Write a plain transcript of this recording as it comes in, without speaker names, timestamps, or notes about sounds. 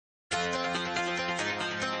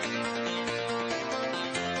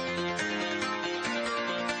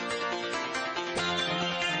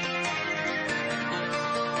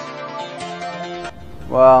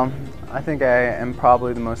Well, I think I am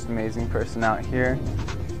probably the most amazing person out here,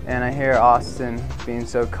 and I hear Austin being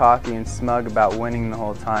so cocky and smug about winning the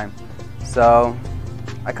whole time. So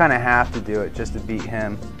I kind of have to do it just to beat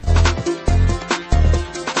him.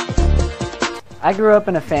 I grew up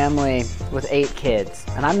in a family with 8 kids,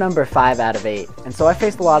 and I'm number 5 out of 8. And so I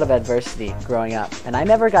faced a lot of adversity growing up, and I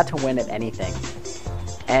never got to win at anything.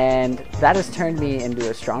 And that has turned me into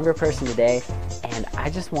a stronger person today, and I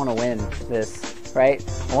just want to win this, right?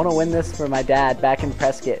 I want to win this for my dad back in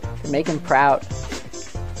Prescott, to make him proud.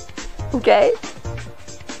 Okay?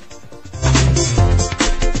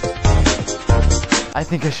 I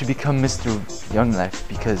think I should become Mr. Young Life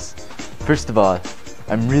because, first of all,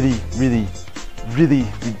 I'm really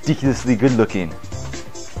ridiculously good looking.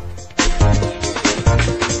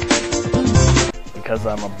 Because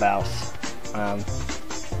I'm a Bouse.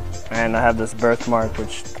 And I have this birthmark,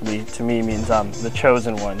 which to me means I'm the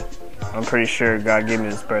chosen one. I'm pretty sure God gave me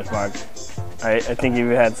this birthmark. I think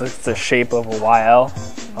it had the shape of a YL.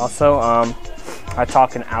 Also, I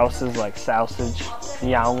talk in ouses like sausage,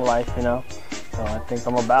 young life, you know. So I think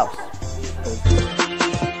I'm a Bouse.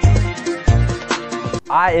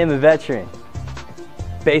 I am a veteran.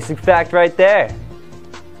 Basic fact right there.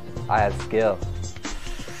 I have skill.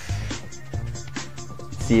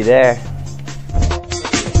 See you there.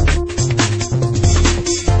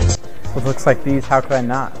 With looks like these, how could I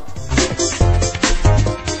not?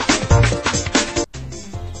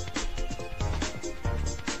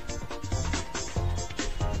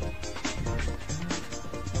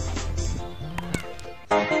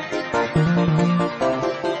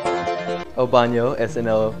 O baño es en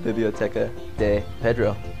la biblioteca de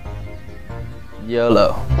Pedro.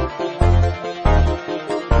 YOLO.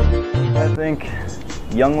 I think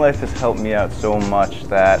Young Life has helped me out so much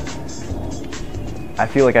that I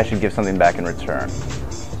feel like I should give something back in return.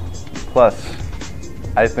 Plus,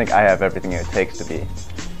 I think I have everything it takes to be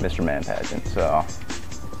Mr. Man Pageant, so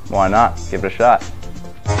why not? Give it a shot.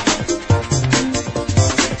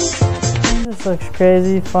 This looks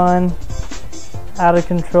crazy, fun, out of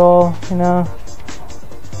control, you know.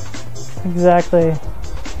 Exactly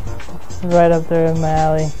right up there in my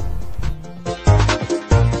alley.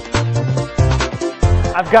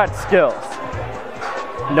 I've got skills.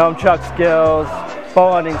 Nunchuck skills,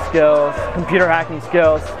 bow hunting skills, computer hacking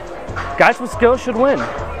skills. Guys with skills should win.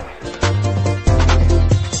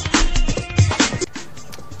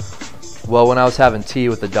 Well, when I was having tea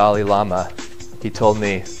with the Dalai Lama, he told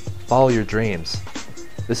me, follow your dreams.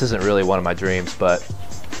 This isn't really one of my dreams, but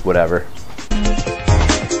whatever.